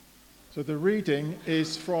So the reading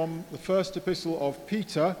is from the first epistle of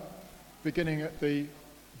Peter, beginning at the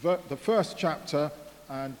first chapter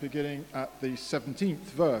and beginning at the 17th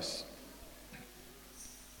verse.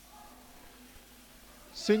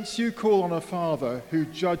 Since you call on a Father who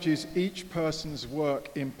judges each person's work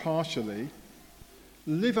impartially,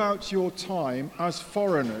 live out your time as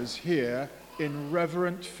foreigners here in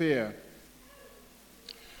reverent fear.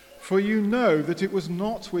 For you know that it was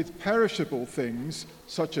not with perishable things,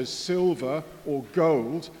 such as silver or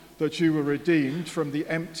gold, that you were redeemed from the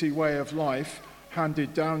empty way of life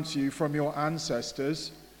handed down to you from your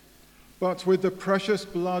ancestors, but with the precious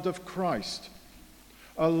blood of Christ,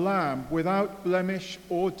 a lamb without blemish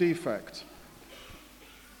or defect.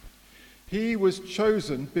 He was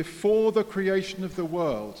chosen before the creation of the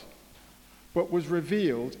world, but was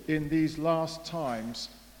revealed in these last times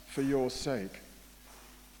for your sake.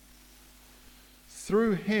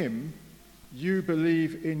 Through him you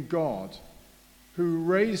believe in God, who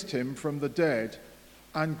raised him from the dead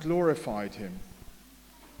and glorified him.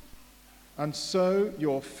 And so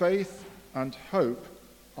your faith and hope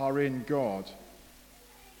are in God.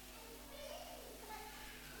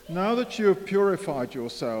 Now that you have purified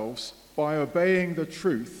yourselves by obeying the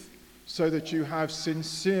truth, so that you have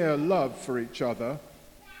sincere love for each other,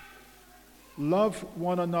 love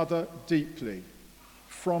one another deeply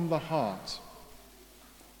from the heart.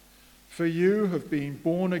 For you have been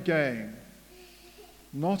born again,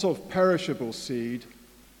 not of perishable seed,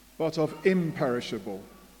 but of imperishable,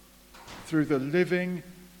 through the living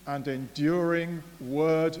and enduring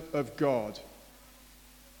Word of God.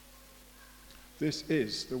 This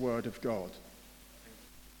is the Word of God.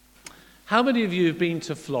 How many of you have been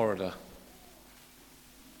to Florida?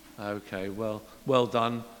 Okay, well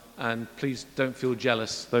done. And please don't feel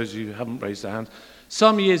jealous, those of you who haven't raised their hands.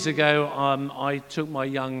 Some years ago, I took my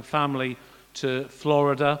young family to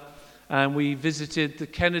Florida and we visited the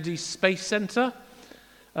Kennedy Space Center.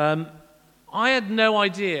 I had no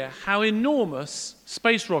idea how enormous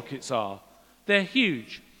space rockets are. They're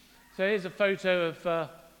huge. So here's a photo of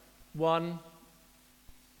one.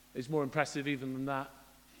 It's more impressive even than that.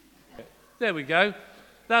 There we go.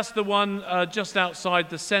 That's the one just outside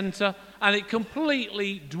the center, and it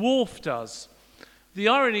completely dwarfed us. The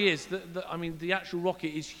irony is that, the actual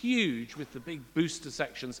rocket is huge with the big booster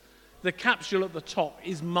sections. The capsule at the top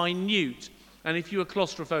is minute, and if you were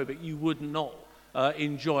claustrophobic, you would not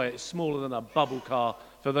enjoy it. It's smaller than a bubble car,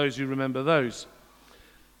 for those who remember those.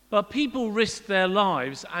 But people risked their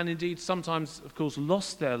lives, and indeed sometimes, of course,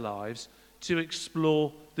 lost their lives, to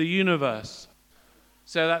explore the universe.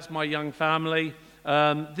 So that's my young family.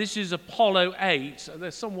 This is Apollo 8.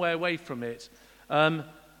 They're some way away from it.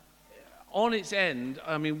 On its end,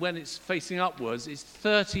 when it's facing upwards, it's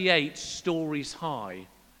 38 stories high.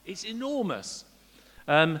 It's enormous.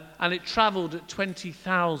 And it traveled at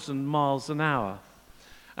 20,000 miles an hour.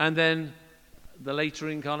 And then the later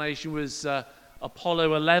incarnation was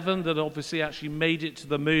Apollo 11 that obviously actually made it to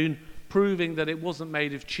the moon, proving that it wasn't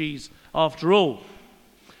made of cheese after all.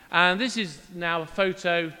 And this is now a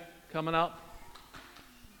photo coming up.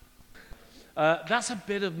 That's a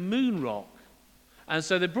bit of moon rock. And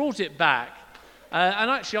so they brought it back. And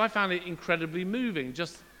actually I found it incredibly moving,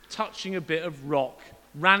 just touching a bit of rock,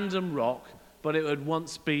 random rock, but it had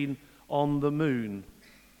once been on the moon.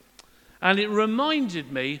 And it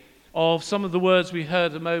reminded me of some of the words we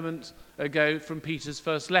heard a moment ago from Peter's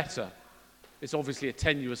first letter. It's obviously a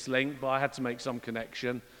tenuous link, but I had to make some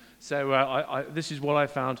connection. So this is what I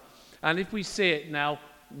found. And if we see it now,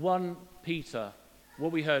 1 Peter,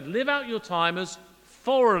 what we heard, live out your time as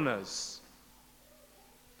foreigners.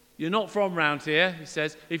 You're not from round here, he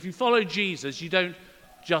says. If you follow Jesus, you don't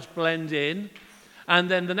just blend in. And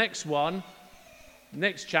then the next one,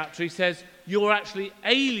 next chapter, he says, you're actually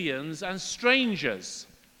aliens and strangers.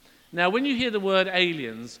 Now, when you hear the word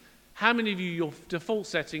aliens, how many of you, your default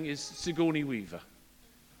setting is Sigourney Weaver?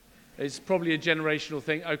 It's probably a generational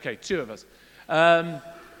thing. Okay, 2 of us.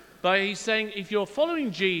 But he's saying if you're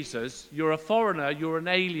following Jesus, you're a foreigner, you're an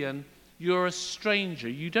alien, you're a stranger.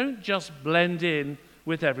 You don't just blend in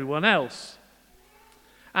with everyone else.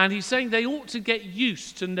 And he's saying they ought to get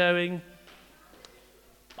used to knowing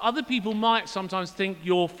other people might sometimes think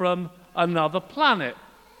you're from another planet.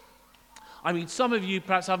 Some of you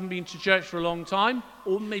perhaps haven't been to church for a long time,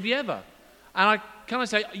 or maybe ever. And I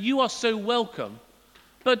say, you are so welcome.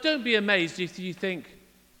 But don't be amazed if you think,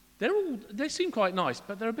 they seem quite nice,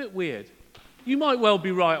 but they're a bit weird. You might well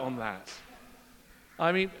be right on that.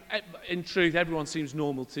 In truth, everyone seems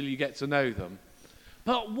normal till you get to know them.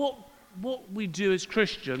 But what we do as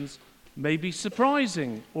Christians may be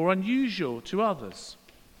surprising or unusual to others.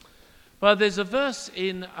 Well, there's a verse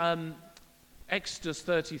in Exodus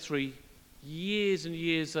 33, years and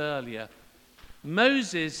years earlier.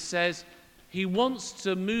 Moses says he wants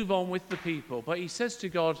to move on with the people, but he says to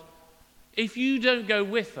God, if you don't go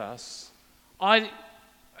with us, I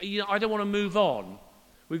don't want to move on.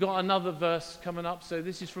 We've got another verse coming up, so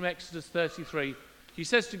this is from Exodus 33. He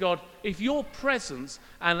says to God, if your presence,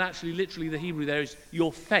 and actually literally the Hebrew there is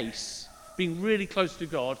your face, being really close to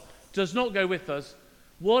God, does not go with us,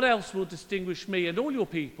 what else will distinguish me and all your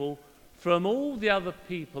people from all the other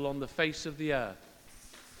people on the face of the earth?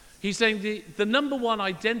 He's saying the number one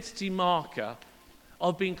identity marker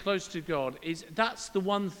of being close to God is that's the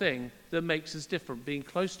one thing that makes us different, being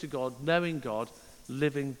close to God, knowing God,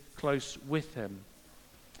 living close with him.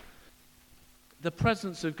 The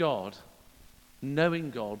presence of God,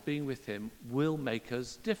 knowing God, being with him, will make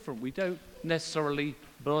us different. We don't necessarily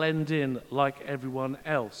blend in like everyone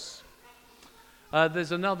else.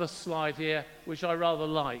 There's another slide here which I rather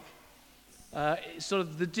like. It's sort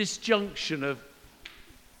of the disjunction of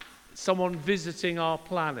someone visiting our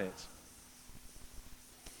planet.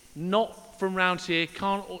 Not from round here,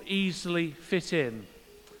 can't easily fit in.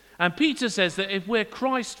 And Peter says that if we're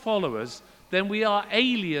Christ followers, then we are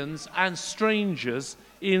aliens and strangers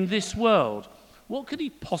in this world. What could he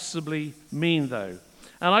possibly mean, though?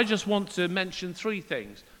 And I just want to mention three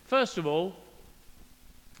things. First of all,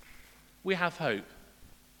 we have hope.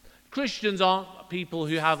 Christians aren't people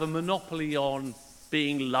who have a monopoly on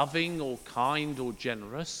being loving or kind or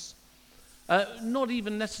generous. Not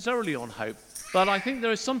even necessarily on hope. But I think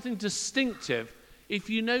there is something distinctive.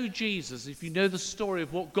 If you know Jesus, if you know the story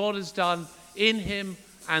of what God has done in him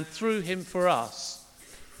and through him for us,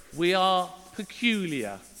 we are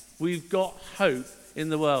peculiar. We've got hope in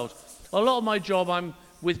the world. A lot of my job, I'm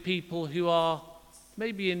with people who are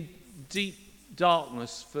maybe in deep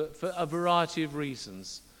darkness for a variety of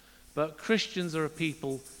reasons. But Christians are a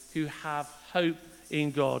people who have hope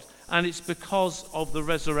in God. And it's because of the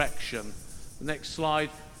resurrection. The next slide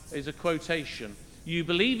is a quotation. You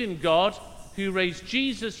believe in God who raised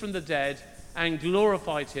Jesus from the dead and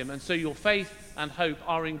glorified him. And so your faith and hope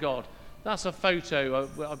are in God. That's a photo.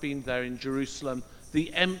 I've been there in Jerusalem.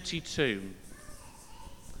 The empty tomb.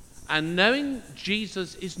 And knowing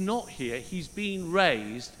Jesus is not here, he's been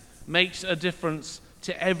raised, makes a difference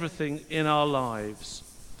to everything in our lives.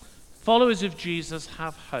 Followers of Jesus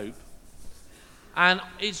have hope. And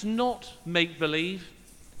it's not make-believe.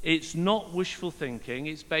 It's not wishful thinking.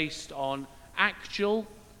 It's based on actual,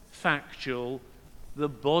 factual, the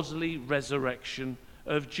bodily resurrection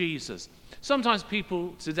of Jesus. Sometimes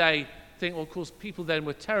people today think, well, of course, people then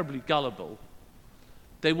were terribly gullible.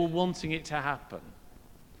 They were wanting it to happen.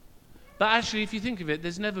 But actually, if you think of it,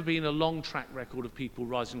 there's never been a long track record of people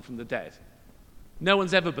rising from the dead. No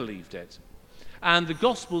one's ever believed it. And the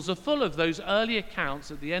Gospels are full of those early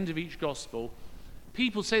accounts at the end of each Gospel.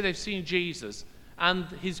 People say they've seen Jesus, and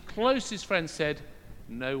his closest friends said,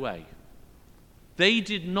 no way. They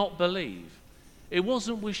did not believe. It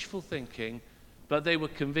wasn't wishful thinking, but they were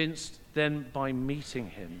convinced then by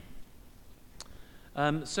meeting him.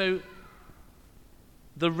 So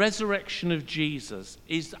the resurrection of Jesus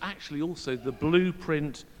is actually also the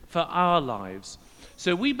blueprint for our lives.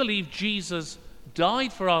 So we believe Jesus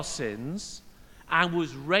died for our sins and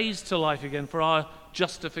was raised to life again for our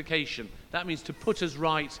justification. That means to put us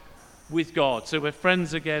right with God. So we're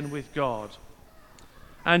friends again with God.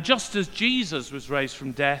 And just as Jesus was raised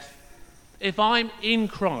from death, if I'm in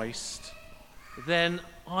Christ, then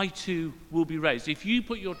I too will be raised. If you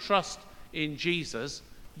put your trust in Jesus,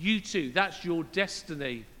 you too, that's your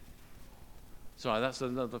destiny. Sorry, that's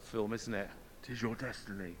another film, isn't it? It is your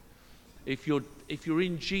destiny. If you're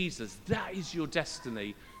in Jesus, that is your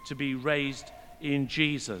destiny, to be raised in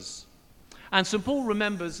Jesus. And St. Paul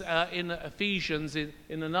remembers in Ephesians, in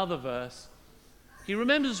another verse, he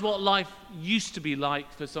remembers what life used to be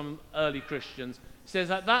like for some early Christians. He says,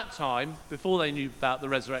 at that time, before they knew about the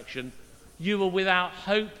resurrection, you were without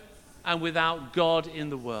hope and without God in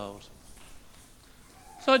the world.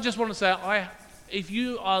 So I just want to say, if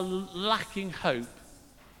you are lacking hope,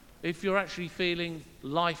 if you're actually feeling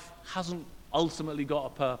life hasn't ultimately got a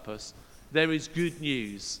purpose, there is good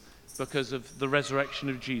news because of the resurrection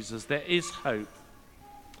of Jesus. There is hope.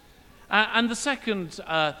 And the second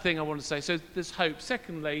thing I want to say, so there's hope.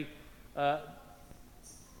 Secondly, I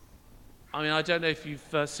don't know if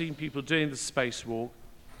you've seen people doing the spacewalk.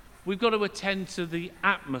 We've got to attend to the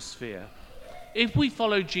atmosphere. If we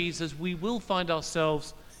follow Jesus, we will find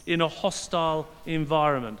ourselves in a hostile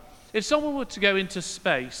environment. If someone were to go into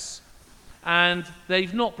space and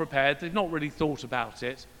they've not prepared, they've not really thought about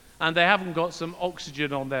it, and they haven't got some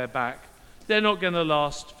oxygen on their back, they're not going to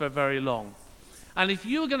last for very long. And if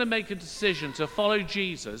you're going to make a decision to follow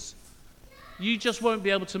Jesus, you just won't be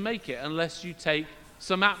able to make it unless you take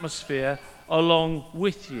some atmosphere along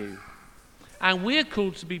with you. And we're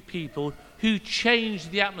called to be people who change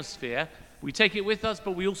the atmosphere. We take it with us,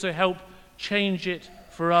 but we also help change it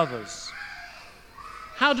for others.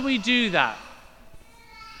 How do we do that?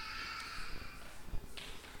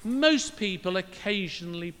 Most people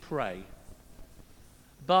occasionally pray.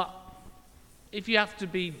 But if you have to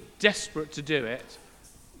be desperate to do it,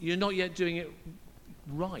 you're not yet doing it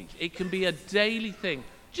right. It can be a daily thing,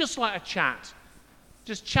 just like a chat.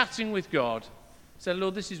 Just chatting with God. Say,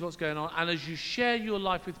 Lord, this is what's going on. And as you share your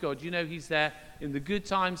life with God, you know he's there in the good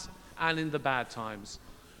times and in the bad times.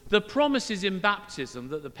 The promises in baptism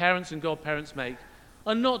that the parents and godparents make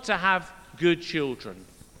are not to have good children.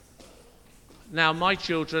 Now, my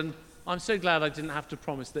children, I'm so glad I didn't have to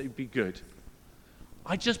promise that it'd be good.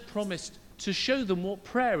 I just promised to show them what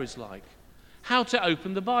prayer is like, how to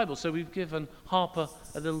open the Bible. So we've given Harper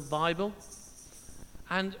a little Bible.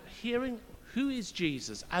 And hearing who is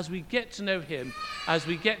Jesus, as we get to know him, as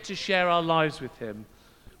we get to share our lives with him,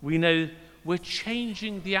 we know we're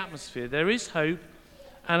changing the atmosphere. There is hope,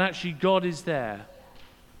 and actually God is there.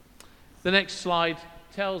 The next slide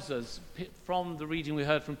tells us, from the reading we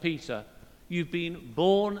heard from Peter, you've been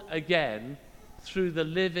born again through the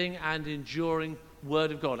living and enduring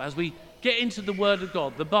Word of God. As we get into the Word of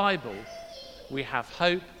God, the Bible, we have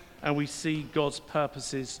hope and we see God's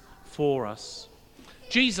purposes for us.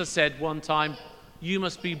 Jesus said one time, you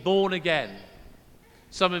must be born again.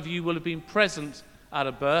 Some of you will have been present at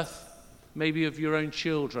a birth, maybe of your own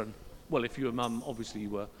children. Well, if you were mum, obviously you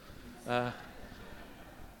were.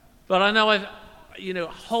 But I know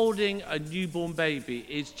holding a newborn baby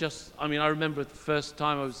is just, I remember the first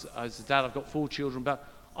time I was a dad, I've got 4 children, but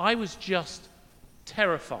I was just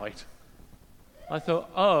terrified. I thought,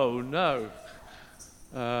 oh no.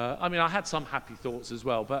 I had some happy thoughts as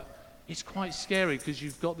well, but it's quite scary because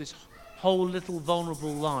you've got this whole little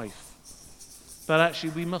vulnerable life. But actually,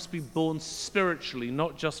 we must be born spiritually,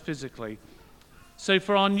 not just physically. So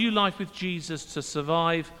for our new life with Jesus to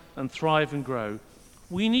survive and thrive and grow,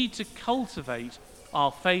 we need to cultivate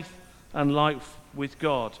our faith and life with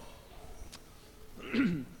God.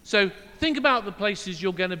 So think about the places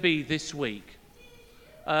you're going to be this week.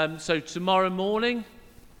 So tomorrow morning,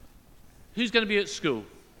 who's going to be at school?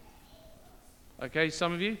 Okay,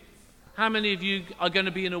 some of you. How many of you are going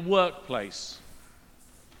to be in a workplace?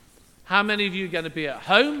 How many of you are going to be at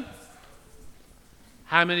home?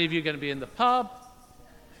 How many of you are going to be in the pub?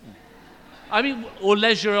 Or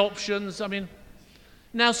leisure options.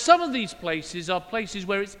 Now some of these places are places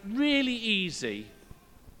where it's really easy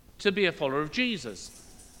to be a follower of Jesus.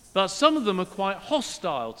 But some of them are quite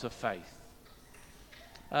hostile to faith.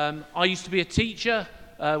 I used to be a teacher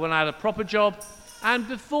when I had a proper job. And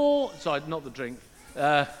before, sorry, not the drink,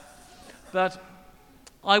 but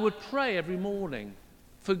I would pray every morning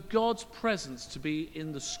for God's presence to be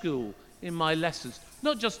in the school, in my lessons.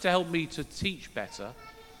 Not just to help me to teach better,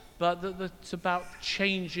 but it's about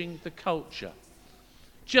changing the culture.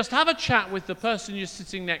 Just have a chat with the person you're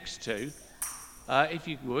sitting next to, if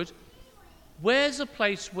you would. Where's a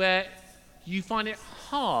place where you find it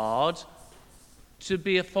hard to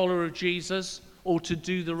be a follower of Jesus or to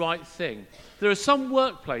do the right thing? There are some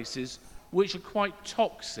workplaces which are quite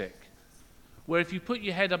toxic, where if you put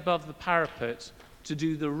your head above the parapet to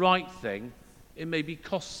do the right thing, it may be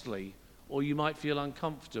costly or you might feel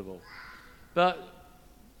uncomfortable. But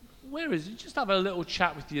where is it? Just have a little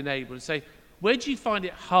chat with your neighbour and say, where do you find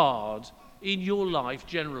it hard in your life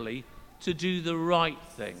generally to do the right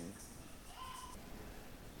thing?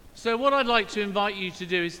 So what I'd like to invite you to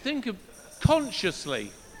do is think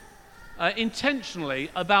consciously,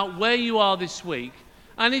 intentionally about where you are this week.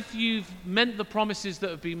 And if you've meant the promises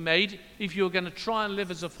that have been made, if you're going to try and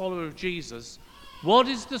live as a follower of Jesus, what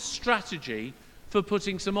is the strategy for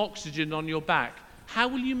putting some oxygen on your back? How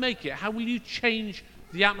will you make it? How will you change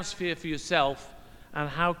the atmosphere for yourself? And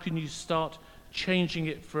how can you start changing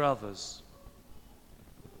it for others?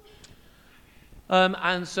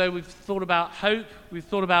 And so we've thought about hope, we've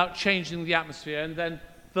thought about changing the atmosphere, and then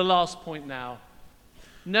the last point now,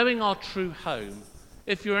 knowing our true home.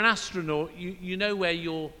 If you're an astronaut, you know where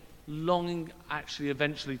you're longing actually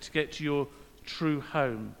eventually to get to your true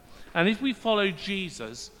home. And if we follow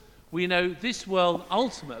Jesus, we know this world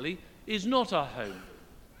ultimately is not our home.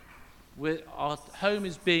 Our home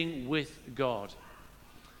is being with God.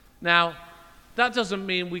 Now, that doesn't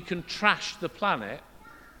mean we can trash the planet.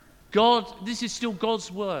 This is still God's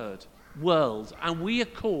world, and we are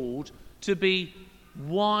called to be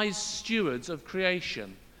wise stewards of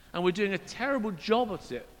creation. and we're doing a terrible job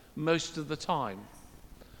at it most of the time.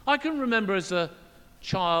 I can remember as a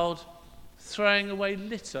child throwing away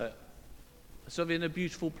litter sort of in a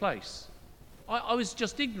beautiful place. I was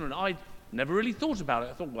just ignorant. I never really thought about it.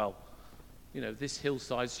 I thought, well, this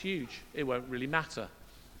hillside's huge. It won't really matter.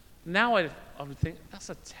 Now I would think, that's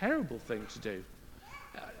a terrible thing to do.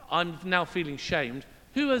 I'm now feeling shamed.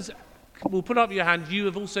 Will put up your hand, you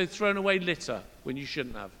have also thrown away litter when you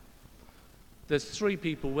shouldn't have. There's 3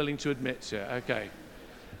 people willing to admit to it, okay.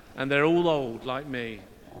 And they're all old, like me.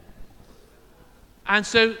 And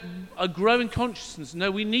so a growing consciousness,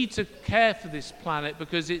 no, we need to care for this planet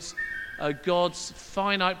because it's God's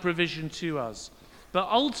finite provision to us. But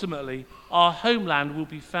ultimately, our homeland will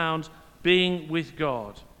be found being with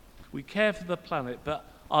God. We care for the planet, but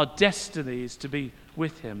our destiny is to be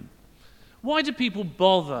with him. Why do people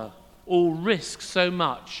bother or risk so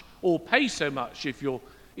much, or pay so much if you're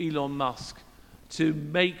Elon Musk, to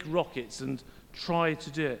make rockets and try to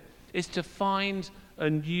do it? It's to find a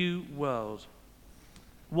new world.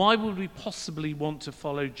 Why would we possibly want to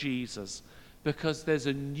follow Jesus? Because there's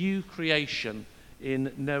a new creation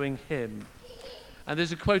in knowing him. And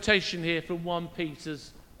there's a quotation here from 1 Peter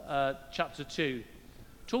chapter 2,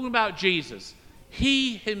 talking about Jesus.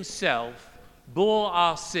 He himself bore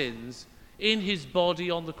our sins in his body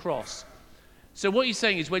on the cross. So what he's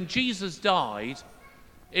saying is when Jesus died,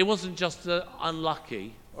 it wasn't just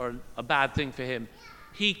unlucky or a bad thing for him.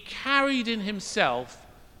 He carried in himself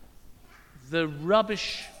the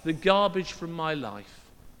rubbish, the garbage from my life.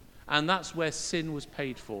 And that's where sin was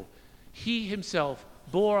paid for. He himself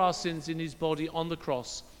bore our sins in his body on the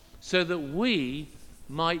cross so that we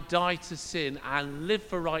might die to sin and live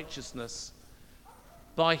for righteousness.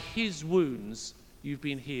 By his wounds, you've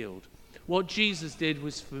been healed. What Jesus did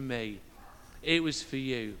was for me. It was for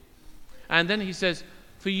you. And then he says,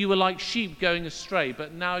 for you were like sheep going astray,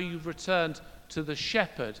 but now you've returned to the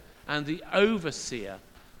shepherd and the overseer.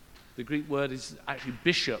 The Greek word is actually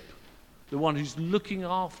bishop, the one who's looking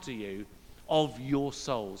after you of your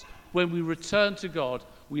souls. When we return to God,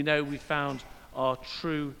 we know we found our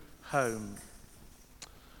true home.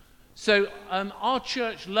 So our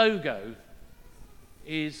church logo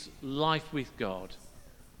is life with God.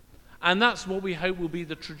 And that's what we hope will be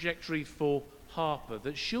the trajectory for Harper,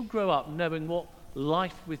 that she'll grow up knowing what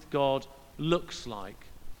life with God looks like.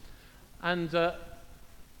 And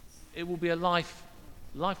it will be a life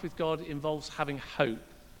with God involves having hope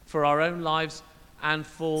for our own lives and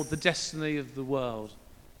for the destiny of the world.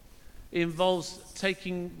 It involves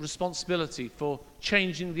taking responsibility for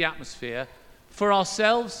changing the atmosphere for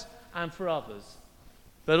ourselves and for others,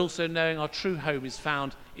 but also knowing our true home is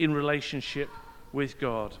found in relationship with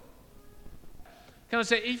God. Can I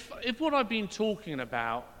say, if what I've been talking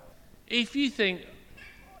about, if you think,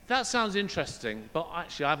 that sounds interesting, but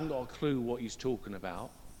actually I haven't got a clue what he's talking about,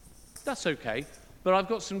 that's okay. But I've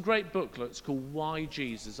got some great booklets called Why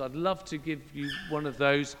Jesus. I'd love to give you one of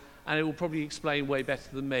those, and it will probably explain way better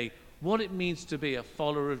than me what it means to be a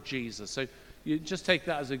follower of Jesus. So you just take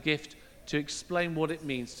that as a gift to explain what it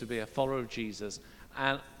means to be a follower of Jesus,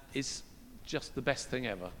 and it's just the best thing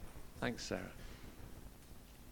ever. Thanks, Sarah.